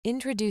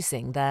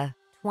Introducing the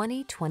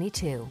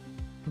 2022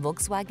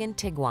 Volkswagen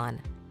Tiguan.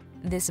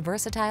 This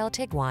versatile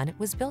Tiguan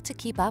was built to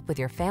keep up with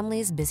your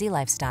family's busy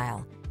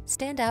lifestyle.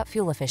 Standout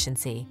fuel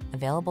efficiency,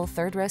 available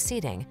third-row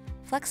seating,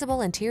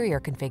 flexible interior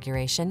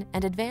configuration,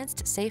 and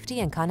advanced safety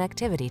and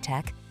connectivity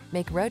tech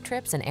make road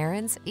trips and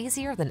errands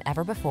easier than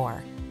ever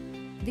before.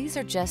 These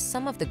are just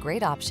some of the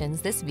great options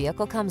this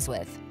vehicle comes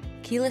with: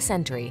 keyless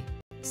entry,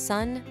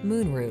 sun,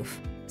 moonroof,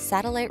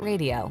 satellite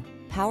radio,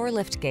 power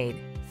liftgate,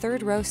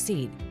 third-row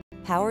seat,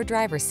 power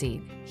driver seat,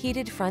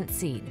 heated front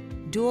seat,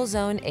 dual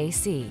zone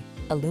AC,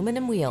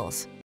 aluminum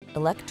wheels,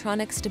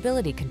 electronic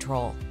stability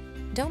control.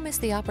 Don't miss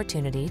the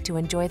opportunity to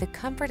enjoy the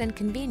comfort and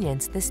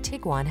convenience this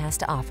Tiguan has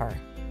to offer.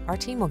 Our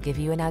team will give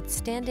you an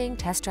outstanding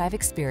test drive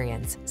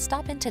experience.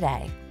 Stop in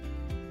today.